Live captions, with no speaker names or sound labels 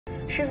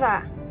师傅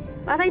啊，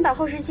麻烦你把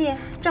后视镜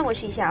转过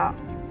去一下哦。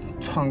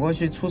转过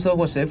去出车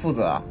祸谁负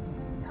责啊？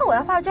那我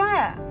要化妆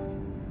哎，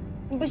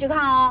你不许看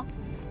哦。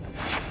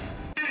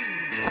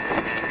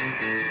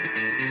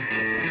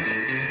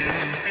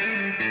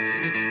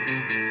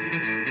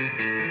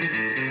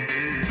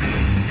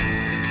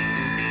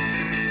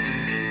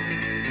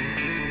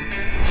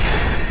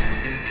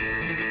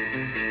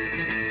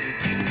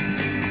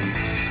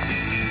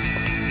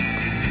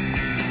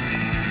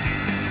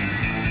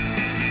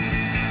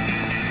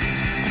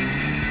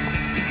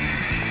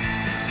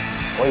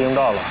我已经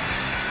到了，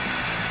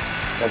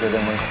在酒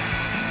店门口。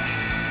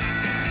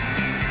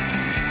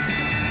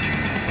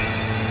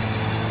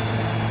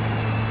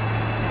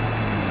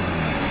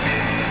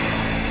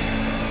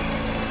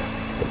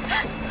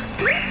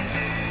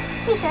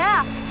你谁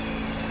啊？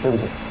对不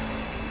起。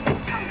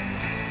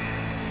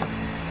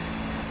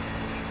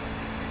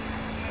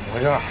怎么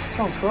回事？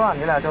上车啊！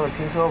你俩叫的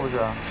拼车不是？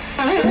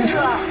拼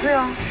车？对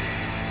啊。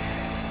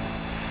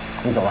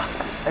你走吧。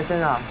哎，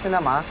先生，现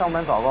在马上上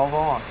班早高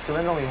峰，10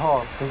分钟以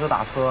后停车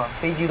打车，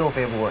飞机都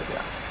飞不过去。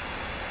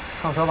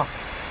上车吧。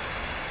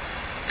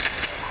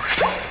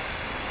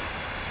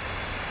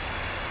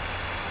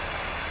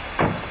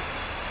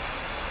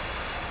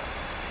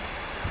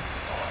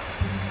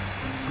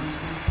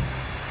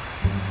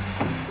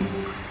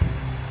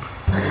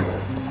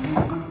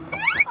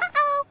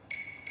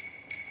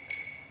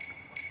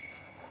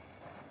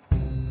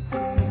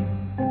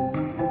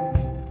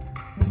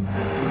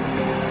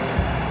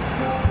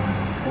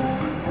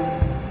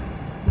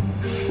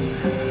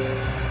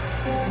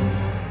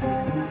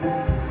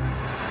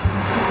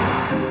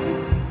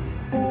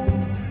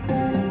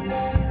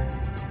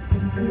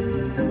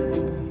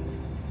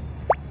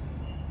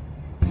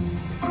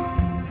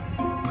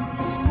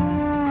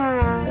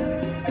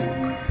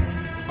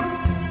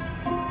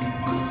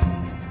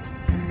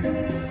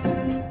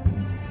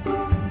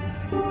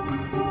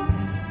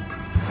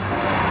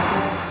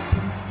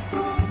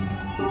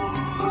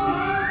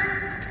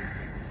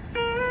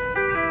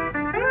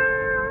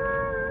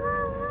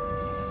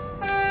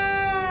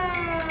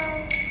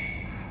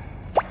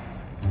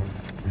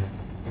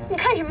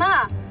看什么？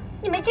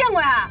你没见过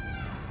呀？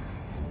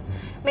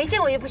没见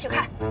过也不许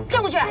看，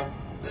转过去。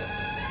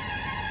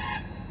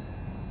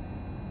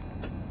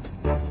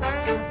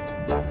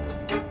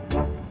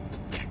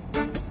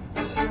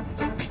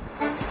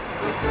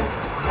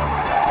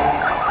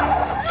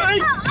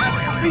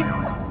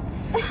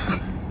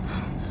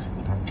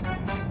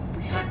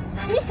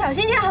你小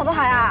心点好不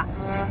好呀？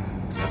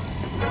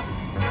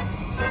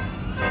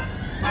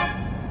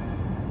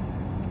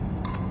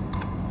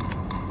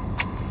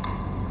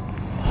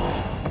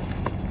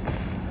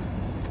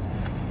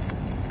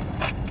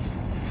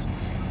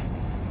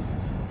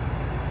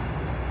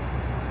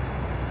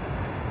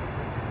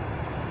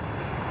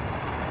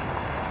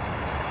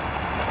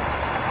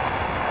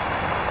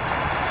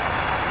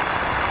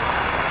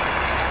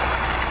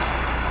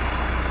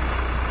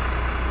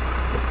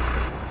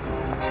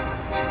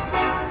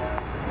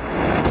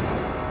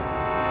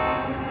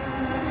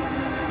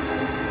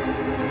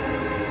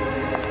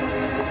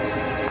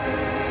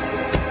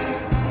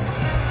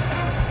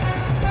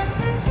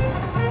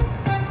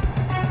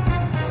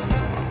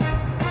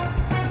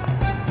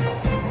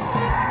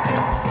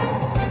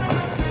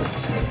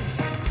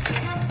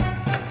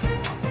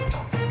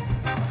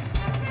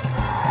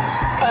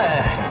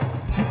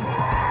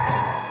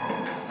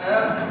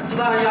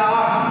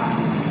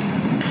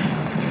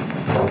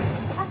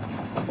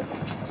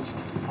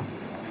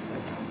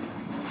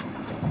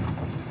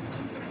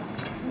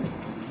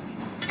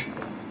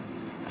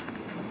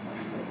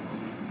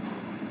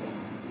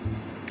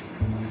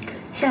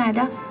新来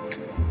的，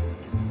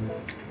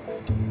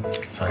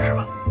算是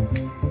吧。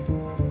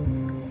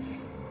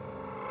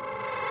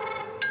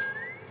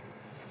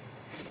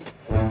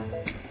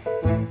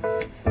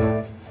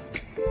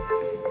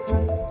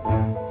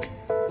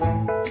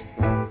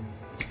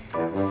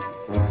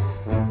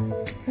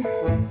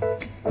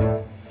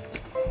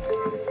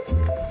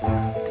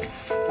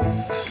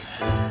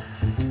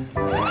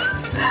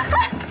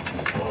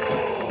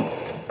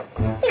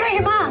你干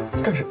什么？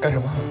干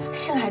什么？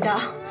新来的。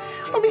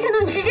我没想到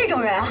你是这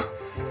种人啊！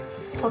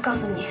我告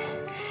诉你，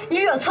你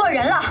惹错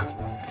人了。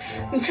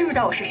你知不知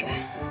道我是谁？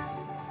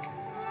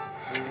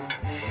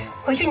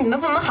回去你们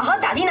部门好好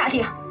打听打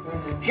听，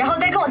然后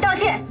再跟我道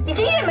歉，你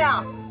听见没有？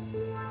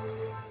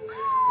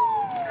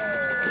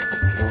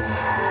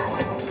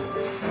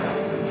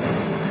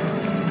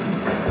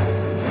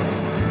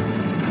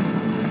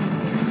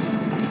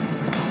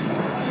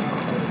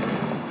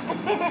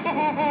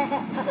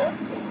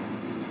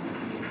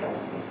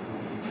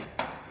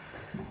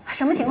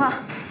什么情况？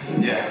欣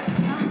姐，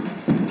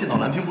电脑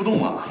蓝屏不动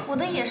了。我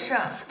的也是。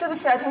对不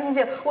起啊，甜心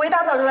姐，我一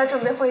大早就来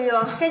准备会议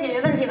了。先解决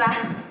问题吧。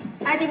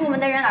IT 部门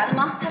的人来了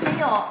吗？还没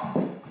有。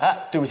哎，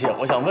对不起，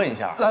我想问一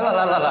下。来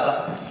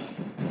了。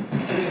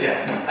欣姐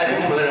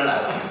，IT 部门的人来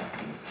了。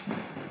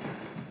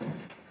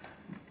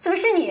怎么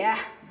是你？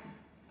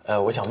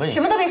我想问一下。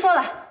什么都别说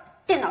了，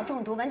电脑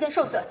中毒，文件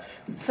受损，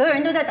所有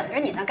人都在等着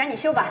你呢，赶紧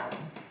修吧。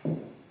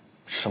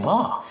什么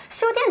啊？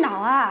修电脑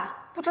啊！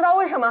不知道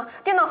为什么，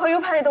电脑和 U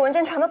盘里的文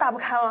件全都打不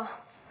开了。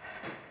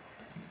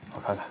我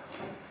看看。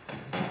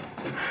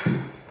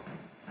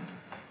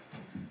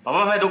把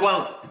WiFi 都关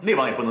了，内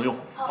网也不能用。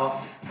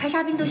好。排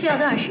查病毒需要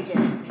多长时间？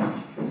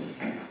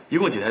一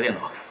共几台电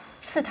脑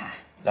？4台。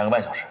2个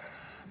半小时。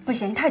不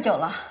行，太久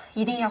了，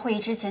一定要会议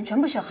之前全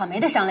部修好，没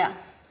得商量。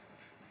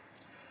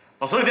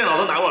把所有电脑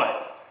都拿过来。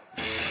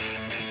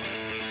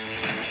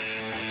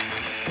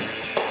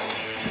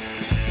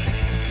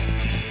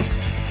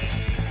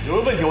有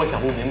个问题我想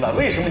不明白，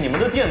为什么你们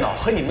的电脑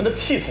和你们的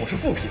系统是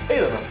不匹配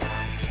的呢？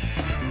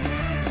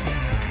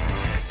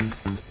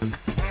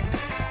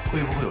会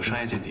不会有商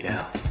业间谍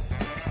啊？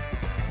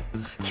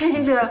天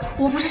心姐，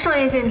我不是商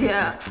业间谍。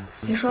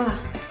别说了，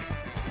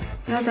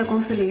不要在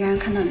公司里让人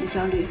看到你的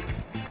焦虑，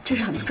这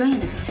是很不专业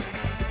的表现。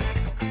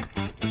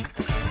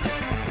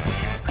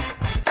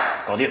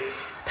搞定。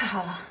太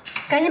好了，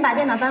赶紧把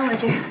电脑搬回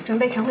去，准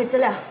备晨会资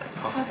料。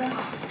好的。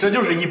这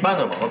就是一般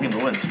的网络病毒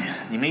问题，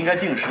你们应该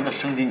定时的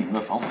升级你们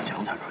的防火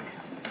墙才可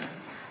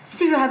以。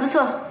技术还不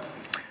错。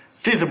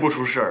这次不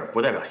出事儿，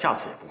不代表下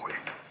次也不会。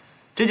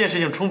这件事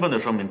情充分的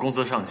说明公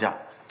司上下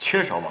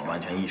缺少网络安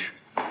全意识，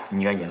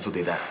你应该严肃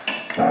对待。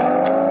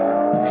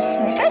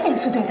谁该严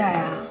肃对待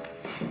啊？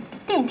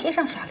电梯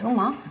上耍流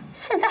氓，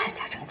现在还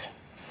假正经？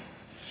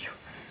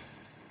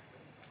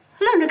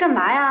愣着干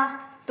嘛呀？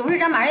董事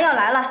长马上要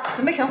来了，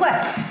准备晨会。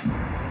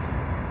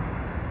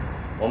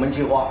我们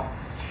计划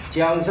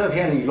将这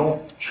片里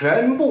弄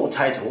全部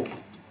拆除，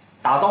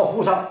打造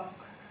沪上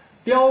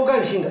标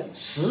杆性的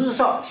时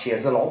尚写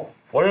字楼。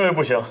我认为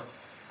不行。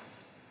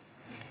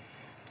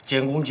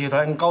建工集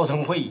团高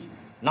层会议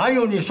哪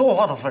有你说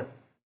话的份儿？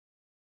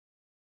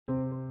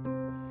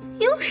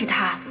又是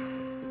他。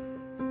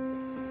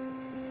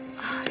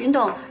林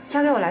董，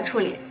交给我来处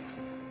理。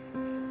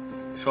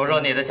说说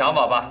你的想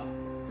法吧。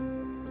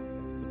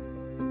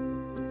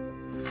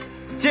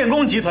建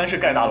工集团是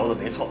盖大楼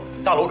的，没错，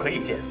大楼可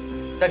以建，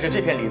但是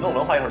这片里弄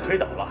文化要是推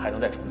倒了，还能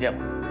再重建吗？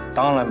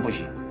当然不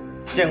行。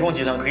建工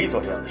集团可以做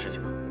这样的事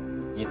情吗？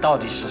你到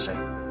底是谁？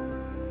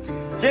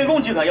建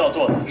工集团要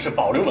做的是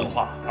保留文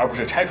化，而不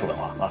是拆除文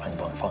化。麻烦你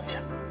帮我放一下。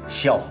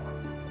笑话！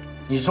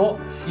你说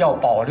要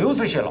保留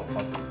这些老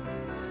房子，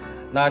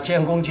那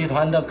建工集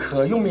团的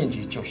可用面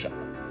积就小了。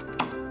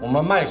我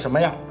们卖什么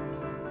呀？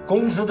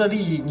公司的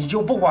利益你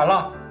就不管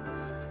了？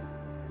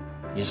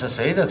你是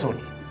谁的助理？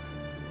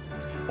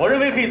我认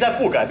为可以在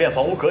不改变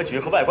房屋格局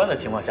和外观的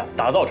情况下，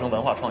打造成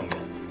文化创意园。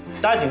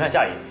大家请看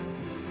下一页。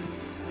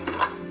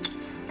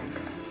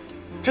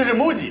这是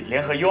MUJI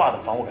联合 UR 的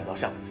房屋改造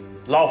项目，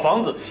老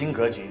房子新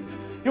格局，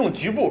用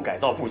局部改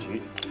造布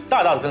局，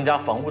大大的增加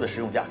房屋的实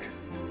用价值。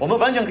我们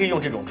完全可以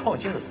用这种创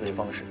新的思维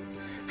方式。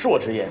恕我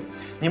直言，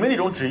你们那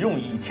种只用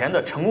以前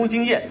的成功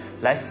经验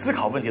来思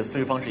考问题的思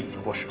维方式已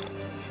经过时了。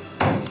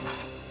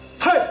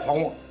太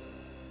狂妄！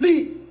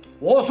利，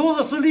我说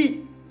的是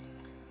利。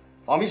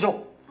王秘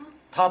书，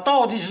他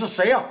到底是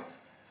谁呀？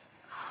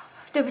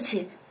对不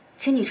起，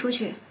请你出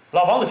去。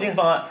老房子新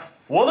方案，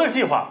我的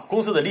计划，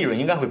公司的利润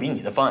应该会比你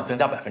的方案增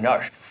加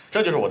20%，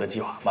这就是我的计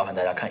划，麻烦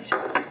大家看一下。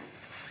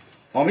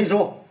王秘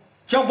书，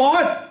叫保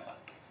安。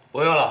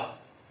不用了。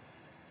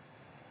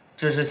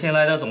这是新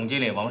来的总经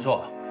理王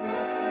爍，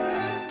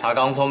他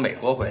刚从美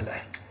国回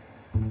来，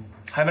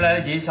还没来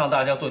得及向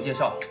大家做介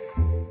绍。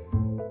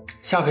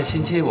下个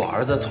星期我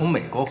儿子从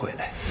美国回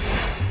来，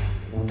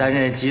担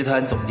任集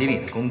团总经理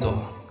的工作，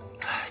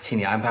请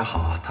你安排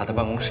好他的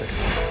办公室。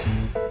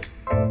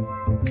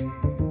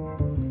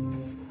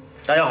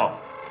大家好，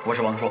我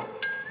是王爍。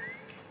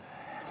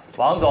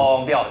王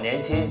总比较年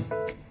轻，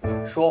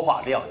说话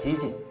比较激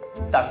进，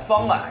但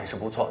方案还是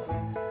不错的。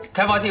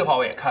开发计划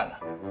我也看了，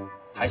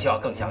还需要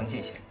更详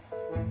细些，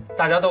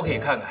大家都可以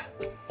看看。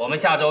我们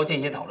下周进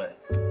行讨论。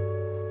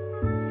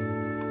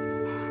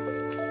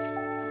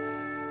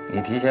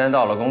你提前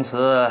到了公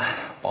司，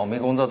保密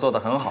工作做得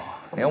很好，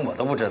连我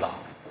都不知道。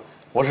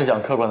我是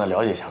想客观地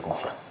了解一下公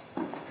司。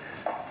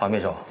黄秘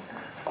书，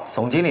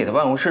总经理的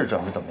办公室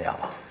准备怎么样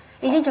了？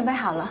已经准备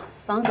好了，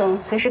王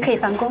总随时可以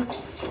办公。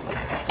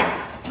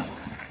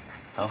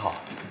很好。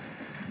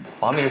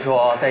黄秘书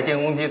在建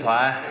工集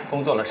团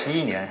工作了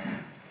11年，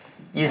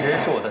一直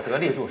是我的得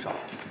力助手，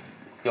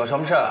有什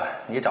么事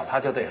你找他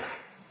就对了。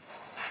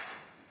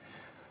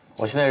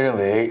我现在认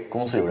为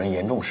公司有人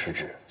严重失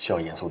职，需要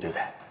严肃对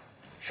待。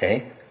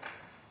谁？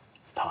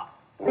他。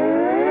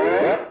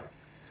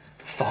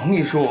房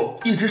秘书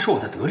一直是我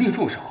的得力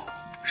助手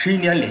，11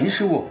年零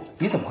失误，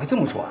你怎么会这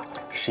么说啊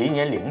？11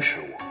年零失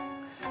误，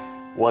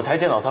我才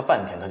见到他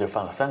半天，他就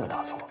犯了3个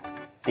大错。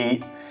第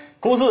一，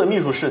公司的秘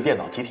书室电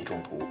脑集体中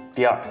毒；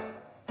第二，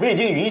未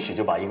经允许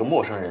就把一个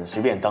陌生人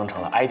随便当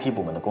成了 IT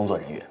部门的工作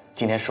人员。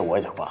今天是我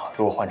也就罢了，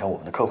如果换成我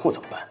们的客户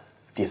怎么办？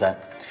第三，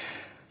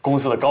公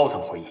司的高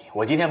层会议，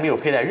我今天没有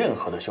佩戴任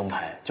何的胸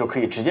牌，就可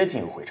以直接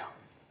进入会场。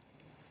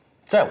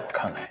在我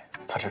看来，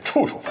他是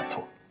处处犯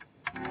错。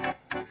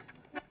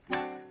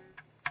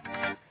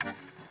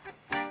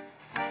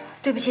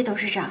对不起，董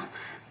事长，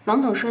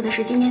王总说的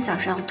是今天早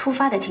上突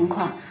发的情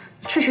况，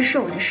确实是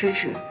我的失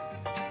职，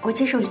我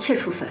接受一切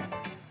处分。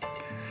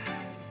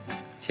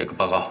写个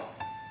报告，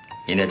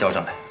明天交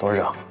上来。董事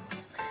长，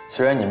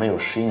虽然你们有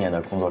11年的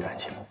工作感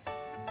情，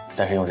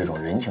但是用这种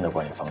人情的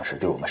管理方式，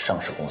对我们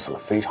上市公司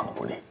非常的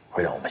不利，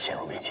会让我们陷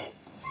入危机。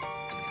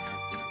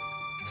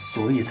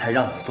所以才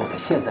让你坐在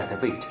现在的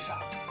位置上，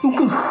用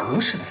更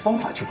合适的方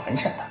法去完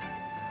善它。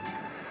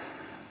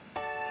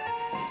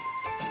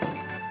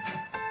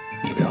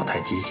你不要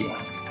太激进，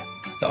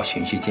要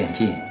循序渐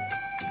进。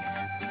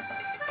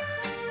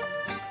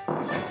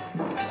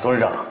董事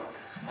长，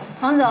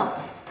王总，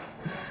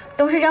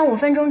董事长5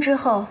分钟之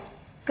后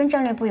跟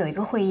战略部有一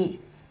个会议，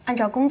按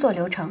照工作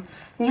流程，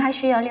您还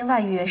需要另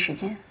外预约时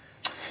间。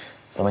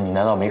怎么，你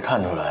难道没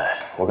看出来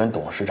我跟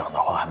董事长的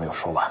话还没有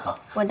说完吗？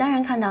我当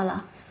然看到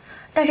了，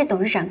但是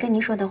董事长跟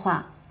您说的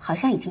话好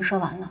像已经说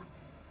完了。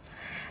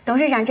董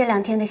事长这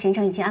2天的行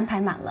程已经安排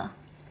满了，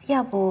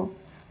要不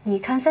你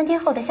看3天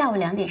后的下午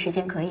2点时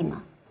间可以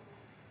吗？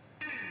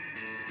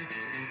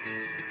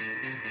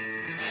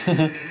哼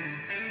哼。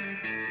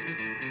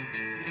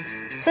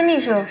孙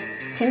秘书，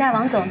请带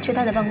王总去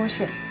他的办公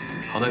室。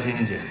好的，天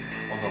心姐，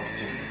王总，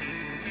请。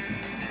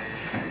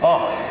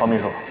哦，方秘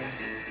书，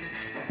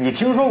你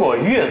听说过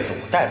越俎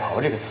代庖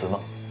这个词吗？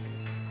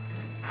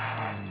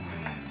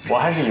我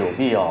还是有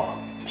必要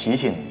提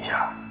醒你一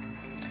下，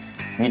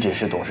你只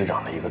是董事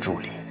长的一个助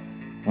理，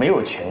没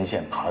有权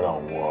限爬到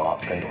我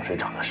跟董事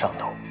长的上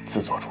头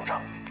自作主张，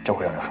这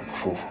会让人很不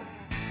舒服。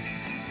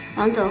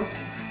王总，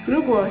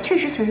如果确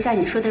实存在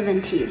你说的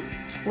问题，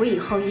我以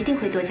后一定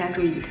会多加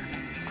注意的。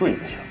注意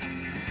不行，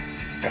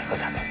改革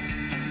才办。